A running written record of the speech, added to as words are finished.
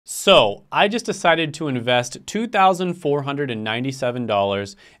So I just decided to invest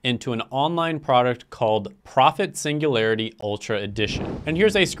 $2,497 into an online product called Singularity Ultra Edition. And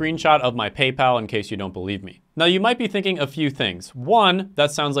here's a screenshot of my PayPal in case you don't believe me. Now you might be thinking a few things. One,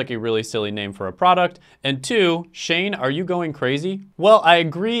 that sounds like a really silly name for a product. And two, Shane, are you going crazy? Well, I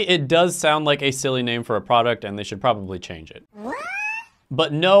agree it does sound like a silly name for a product and they should probably change it.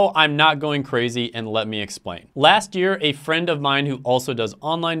 But no, I'm not going crazy, and let me explain. Last year, a friend of mine who also does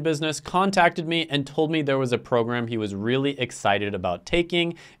online business contacted me and told me there was a program he was really excited about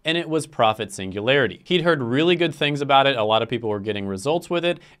taking, and it was Singularity. He'd heard really good things about it, a lot of people were getting results with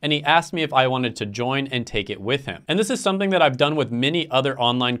it, and he asked me if I wanted to join and take it with him. And this is something that I've done with many other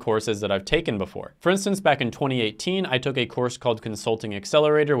online courses that I've taken before. For instance, back in 2018, I took a course called Consulting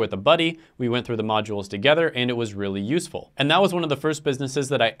Accelerator with a buddy. We went through the modules together, and it was really useful. And that was one of the first businesses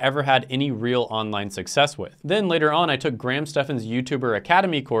that I ever had any real online success with. Then later on, I took Graham Stephan's YouTuber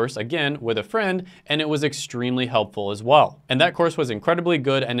Academy course, again, with a friend, and it was extremely helpful as well. And that course was incredibly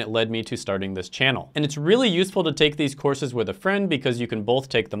good, and it led me to starting this channel. And it's really useful to take these courses with a friend because you can both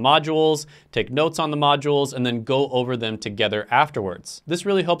take the modules, take notes on the modules, and then go over them together afterwards. This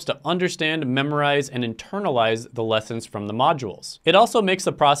really helps to understand, memorize, and internalize the lessons from the modules. It also makes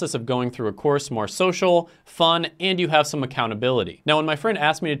the process of going through a course more social, fun, and you have some accountability. Now, when my friend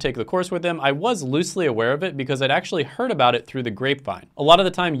asked me to take the course with him, I was loosely aware of it because I'd actually heard about it through the grapevine. A lot of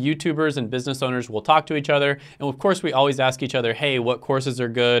the time, YouTubers and business owners will talk to each other, and of course, we always ask each other, hey, what courses are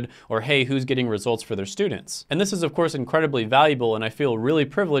good? Or hey, who's getting results for their students? And this is, of course, incredibly valuable, and I feel really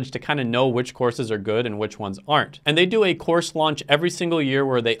privileged to kind of know which courses are good and which ones aren't. And they do a course launch every single year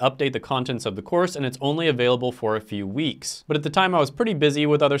where they update the contents of the course, and it's only available for a few weeks. But at the time, I was pretty busy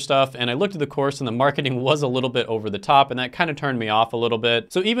with other stuff, and I looked at the course, and the marketing was a little bit over the top, and that kind of turned me off a little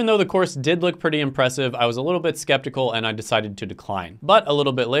bit. So even though the course did look pretty impressive, I was a little bit skeptical and I decided to decline. But a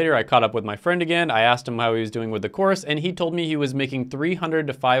little bit later, I caught up with my friend again. I asked him how he was doing with the course, and he told me he was making $300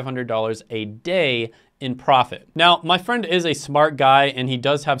 to $500 a day in profit. Now, my friend is a smart guy and he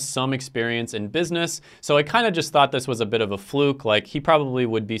does have some experience in business, so I kind of just thought this was a bit of a fluke, like he probably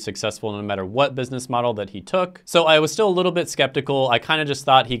would be successful no matter what business model that he took. So I was still a little bit skeptical. I kind of just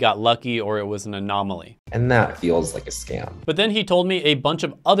thought he got lucky or it was an anomaly. And that feels like a scam. But then he told me a bunch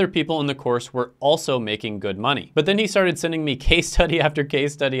of other people in the course were also making good money. But then he started sending me case study after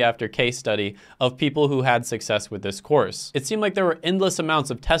case study after case study of people who had success with this course. It seemed like there were endless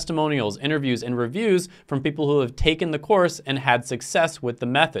amounts of testimonials, interviews, and reviews from people who have taken the course and had success with the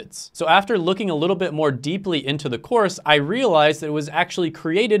methods. So after looking a little bit more deeply into the course, I realized that it was actually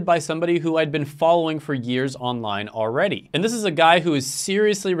created by somebody who I'd been following for years online already. And this is a guy who is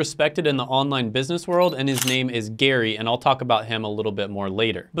seriously respected in the online business world, and his name is Gary, and I'll talk about him a little bit more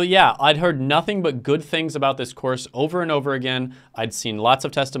later. But yeah, I'd heard nothing but good things about this course over and over again. I'd seen lots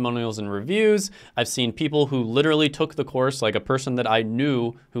of testimonials and reviews. I've seen people who literally took the course, like a person that I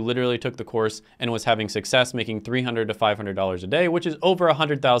knew who literally took the course and was having success making $300 to $500 a day, which is over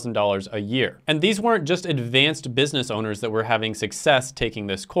 $100,000 a year. And these weren't just advanced business owners that were having success taking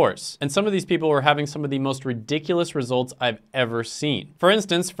this course. And some of these people were having some of the most ridiculous results I've ever seen. For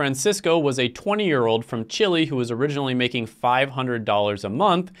instance, Francisco was a 20-year-old from Chile who was originally making $500 a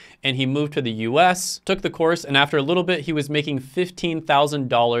month, and he moved to the US, took the course, and after a little bit, he was making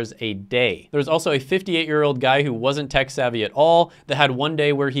 $15,000 a day. There's also a 58-year-old guy who wasn't tech savvy at all that had one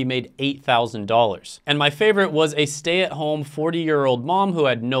day where he made $8,000. And my favorite was a stay-at-home 40-year-old mom who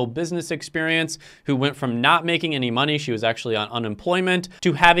had no business experience, who went from not making any money, she was actually on unemployment,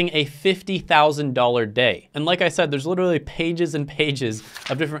 to having a $50,000 day. And like I said, there's literally pages and pages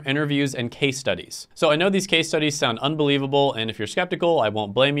of different interviews and case studies. So I know these case studies sound unbelievable, and if you're skeptical, I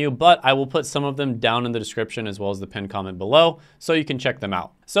won't blame you, but I will put some of them down in the description as well as the pinned comment below so you can check them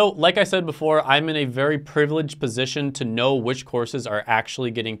out. So like I said before, I'm in a very privileged position to know which courses are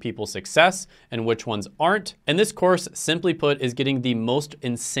actually getting people success and which ones aren't. And this course, simply put, is getting the most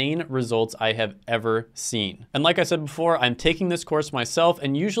insane results I have ever seen. And like I said before, I'm taking this course myself,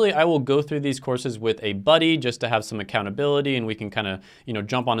 and usually I will go through these courses with a buddy just to have some accountability, and we can kind of,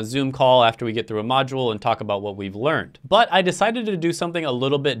 jump on a Zoom call after we get through a module and talk about what we've learned. But I decided to do something a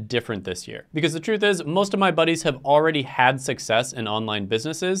little bit different this year, because the truth is most of my buddies have already had success in online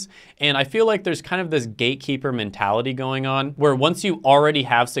businesses, and I feel like there's kind of this gatekeeper mentality going on where once you already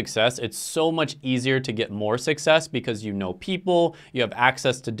have success, it's so much easier to get more success because you know people, you have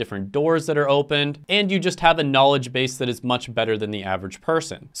access to different doors that are opened, and you just have a knowledge base that is much better than the average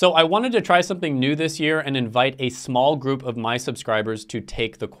person. So I wanted to try something new this year and invite a small group of my subscribers to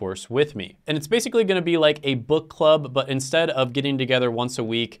take the course with me. And it's basically going to be like a book club, but instead of getting together once a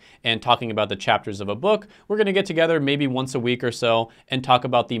week and talking about the chapters of a book, we're going to get together maybe once a week or so and talk about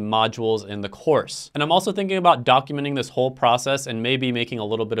about the modules in the course. And I'm also thinking about documenting this whole process and maybe making a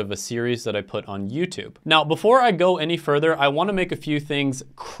little bit of a series that I put on YouTube. Now, before I go any further, I want to make a few things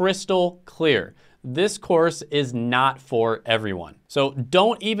crystal clear. This course is not for everyone. So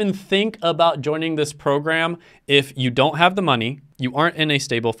don't even think about joining this program if you don't have the money, you aren't in a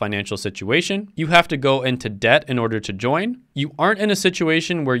stable financial situation, you have to go into debt in order to join, you aren't in a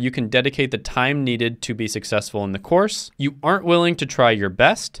situation where you can dedicate the time needed to be successful in the course, you aren't willing to try your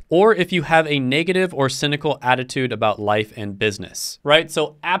best, or if you have a negative or cynical attitude about life and business, right?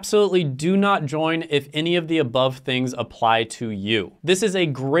 So absolutely do not join if any of the above things apply to you. This is a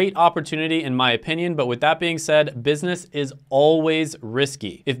great opportunity in my opinion, but with that being said, business is always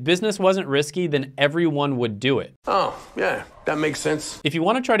risky. If business wasn't risky, then everyone would do it. Oh, yeah. That makes sense. If you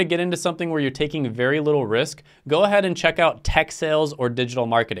want to try to get into something where you're taking very little risk, go ahead and check out tech sales or digital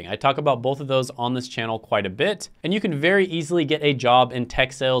marketing. I talk about both of those on this channel quite a bit, and you can very easily get a job in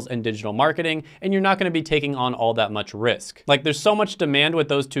tech sales and digital marketing, and you're not going to be taking on all that much risk. Like, there's so much demand with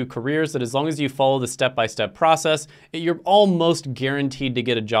those two careers that as long as you follow the step-by-step process, you're almost guaranteed to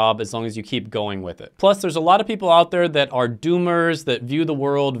get a job as long as you keep going with it. Plus, there's a lot of people out there that are doomers, that view the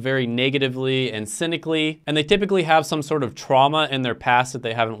world very negatively and cynically, and they typically have some sort of trauma in their past that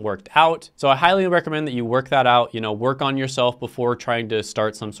they haven't worked out. So I highly recommend that you work that out, work on yourself before trying to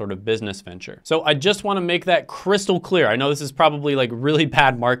start some sort of business venture. So I just want to make that crystal clear. I know this is probably like really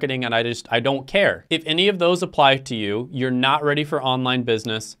bad marketing and I don't care. If any of those apply to you, you're not ready for online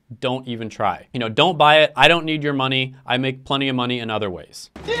business, don't even try. Don't buy it. I don't need your money. I make plenty of money in other ways.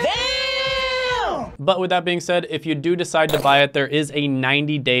 But with that being said, if you do decide to buy it, there is a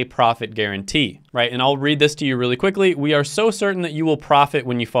 90-day profit guarantee, right? And I'll read this to you really quickly. We are so certain that you will profit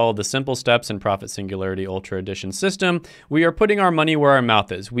when you follow the simple steps in Profit Singularity Ultra Edition system. We are putting our money where our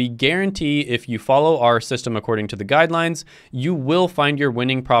mouth is. We guarantee if you follow our system according to the guidelines, you will find your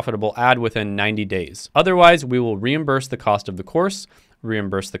winning profitable ad within 90 days. Otherwise, we will reimburse the cost of the course,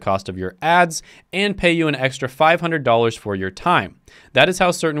 reimburse the cost of your ads, and pay you an extra $500 for your time. That is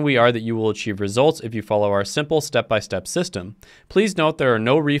how certain we are that you will achieve results if you follow our simple step-by-step system. Please note there are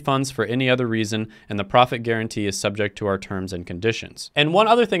no refunds for any other reason, and the profit guarantee is subject to our terms and conditions. And one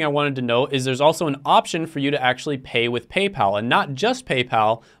other thing I wanted to note is there's also an option for you to actually pay with PayPal, and not just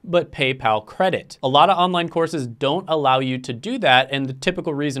PayPal, but PayPal credit. A lot of online courses don't allow you to do that, and the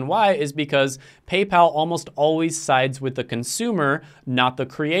typical reason why is because PayPal almost always sides with the consumer, not the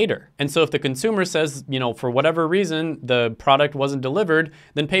creator. And so if the consumer says, for whatever reason, the product wasn't delivered,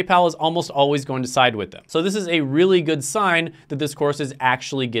 then PayPal is almost always going to side with them. So this is a really good sign that this course is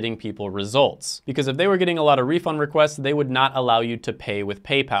actually getting people results. Because if they were getting a lot of refund requests, they would not allow you to pay with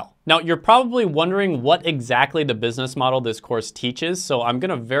PayPal. Now, you're probably wondering what exactly the business model this course teaches, so I'm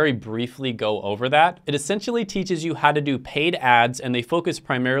gonna very briefly go over that. It essentially teaches you how to do paid ads, and they focus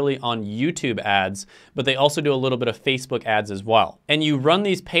primarily on YouTube ads, but they also do a little bit of Facebook ads as well. And you run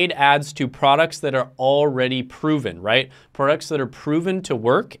these paid ads to products that are already proven, right? Products that are proven to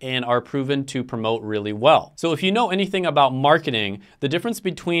work and are proven to promote really well. So if you know anything about marketing, the difference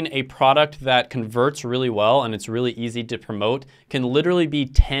between a product that converts really well and it's really easy to promote can literally be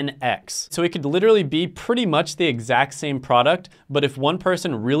 10x. So it could literally be pretty much the exact same product, but if one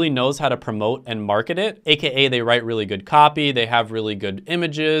person really knows how to promote and market it, AKA they write really good copy, they have really good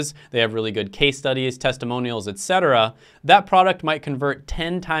images, they have really good case studies, testimonials, etc., that product might convert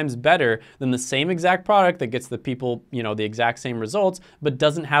 10 times better than the same exact product that gets the people, the exact same results, but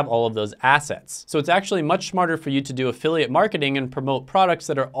doesn't have all of those assets. So it's actually much smarter for you to do affiliate marketing and promote products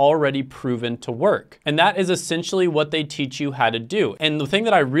that are already proven to work. And that is essentially what they teach you how to do. And the thing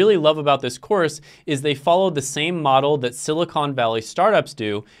that I really love about this course is they follow the same model that Silicon Valley startups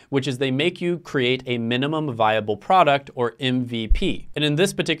do, which is they make you create a minimum viable product, or MVP. And in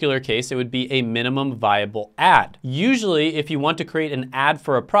this particular case, it would be a minimum viable ad. Usually, if you want to create an ad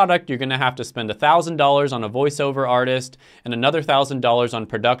for a product, you're gonna have to spend $1,000 on a voiceover artist and another $1,000 on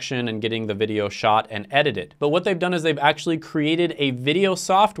production and getting the video shot and edited. But what they've done is they've actually created a video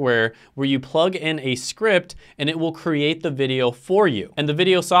software where you plug in a script and it will create the video for you. And the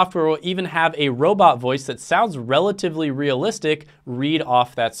video software will even have a robot voice that sounds relatively realistic read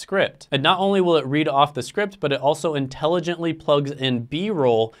off that script. And not only will it read off the script, but it also intelligently plugs in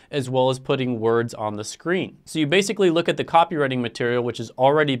B-roll as well as putting words on the screen. So you basically look at the copywriting material, which has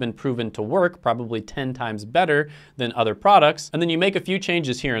already been proven to work, probably 10 times better than other products, and then you make a few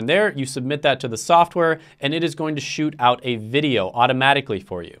changes here and there, you submit that to the software, and it is going to shoot out a video automatically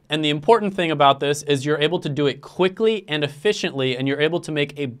for you. And the important thing about this is you're able to do it quickly and efficiently, and you're able to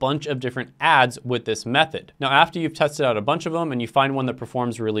make a bunch of different ads with this method. Now, after you've tested out a bunch of them and you find one that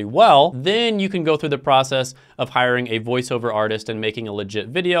performs really well, then you can go through the process of hiring a voiceover artist and making a legit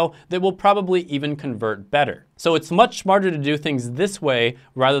video that will probably even convert better. So it's much smarter to do things this way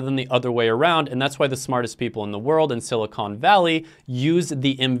rather than the other way around, and that's why the smartest people in the world in Silicon Valley use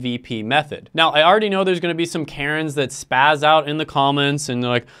the MVP method. Now, I already know there's gonna be some Karens that spaz out in the comments and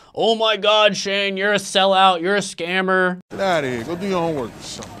they're like, oh my God, Shane, you're a sellout, you're a scammer. Get out of here, go do your homework or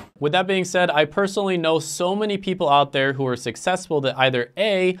something. With that being said, I personally know so many people out there who are successful that either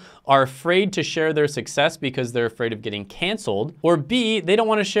A, are afraid to share their success because they're afraid of getting canceled, or B, they don't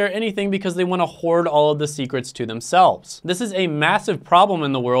want to share anything because they want to hoard all of the secrets to themselves. This is a massive problem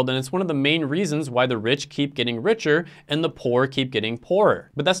in the world, and it's one of the main reasons why the rich keep getting richer and the poor keep getting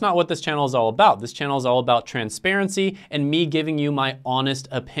poorer. But that's not what this channel is all about. This channel is all about transparency and me giving you my honest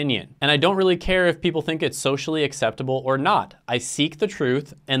opinion. And I don't really care if people think it's socially acceptable or not. I seek the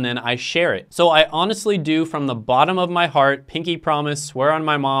truth and then I share it. So I honestly do, from the bottom of my heart, pinky promise, swear on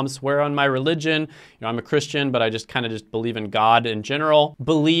my mom, swear on my religion. You know, I'm a Christian, but I just kind of just believe in God in general,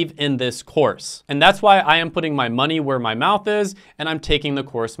 believe in this course. And that's why I am putting my money where my mouth is, and I'm taking the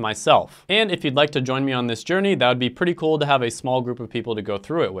course myself. And if you'd like to join me on this journey, that would be pretty cool to have a small group of people to go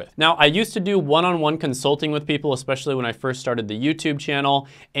through it with. Now, I used to do one-on-one consulting with people, especially when I first started the YouTube channel.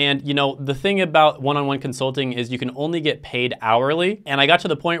 And you know, the thing about one-on-one consulting is you can only get paid hourly. And I got to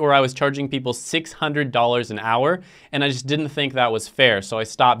the point where I was charging people $600 an hour, and I just didn't think that was fair, so I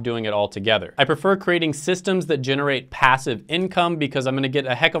stopped doing it altogether. I prefer creating systems that generate passive income because I'm gonna get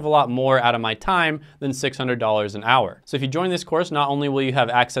a heck of a lot more out of my time than $600 an hour. So if you join this course, not only will you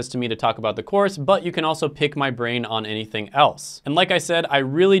have access to me to talk about the course, but you can also pick my brain on anything else. And like I said, I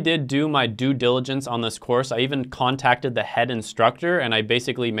really did do my due diligence on this course. I even contacted the head instructor, and I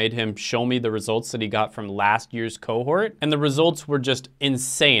basically made him show me the results that he got from last year's cohort. And the results were just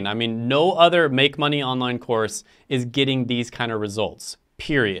insane. I mean, no other Make Money Online course is getting these kind of results.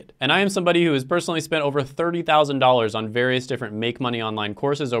 Period. And I am somebody who has personally spent over $30,000 on various different Make Money Online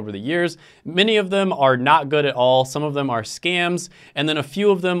courses over the years. Many of them are not good at all. Some of them are scams, and then a few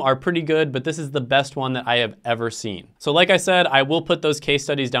of them are pretty good, but this is the best one that I have ever seen. So like I said, I will put those case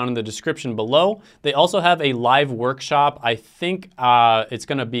studies down in the description below. They also have a live workshop. I think it's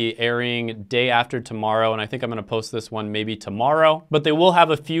gonna be airing day after tomorrow, and I think I'm gonna post this one maybe tomorrow. But they will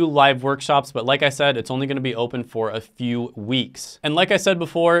have a few live workshops, but like I said, it's only gonna be open for a few weeks. And like I said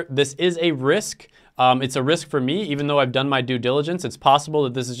before, this is a risk. It's a risk for me, even though I've done my due diligence. It's possible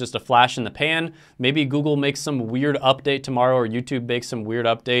that this is just a flash in the pan. Maybe Google makes some weird update tomorrow, or YouTube makes some weird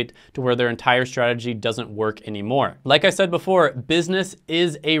update to where their entire strategy doesn't work anymore. Like I said before, business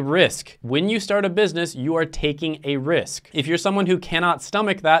is a risk. When you start a business, you are taking a risk. If you're someone who cannot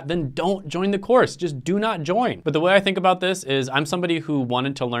stomach that, then don't join the course. Just do not join. But the way I think about this is I'm somebody who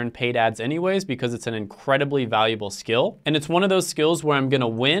wanted to learn paid ads anyways because it's an incredibly valuable skill. And it's one of those skills where I'm gonna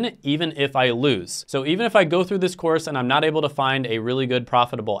win even if I lose. So even if I go through this course and I'm not able to find a really good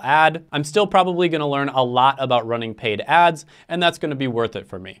profitable ad, I'm still probably gonna learn a lot about running paid ads, and that's gonna be worth it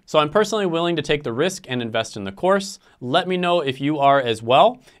for me. So I'm personally willing to take the risk and invest in the course. Let me know if you are as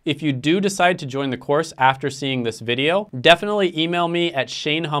well. If you do decide to join the course after seeing this video, definitely email me at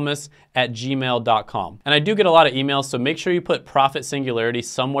shanehummus@gmail.com. And I do get a lot of emails, so make sure you put Profit Singularity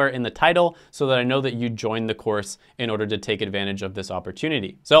somewhere in the title so that I know that you joined the course in order to take advantage of this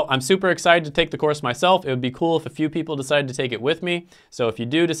opportunity. So I'm super excited to take the course myself. It would be cool if a few people decide to take it with me. So if you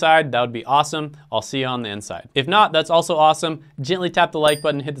do decide, that would be awesome. I'll see you on the inside. If not, that's also awesome. Gently tap the like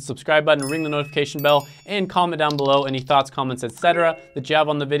button, hit the subscribe button, ring the notification bell, and comment down below any thoughts, comments, etc. that you have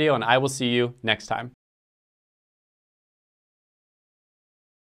on the video, and I will see you next time.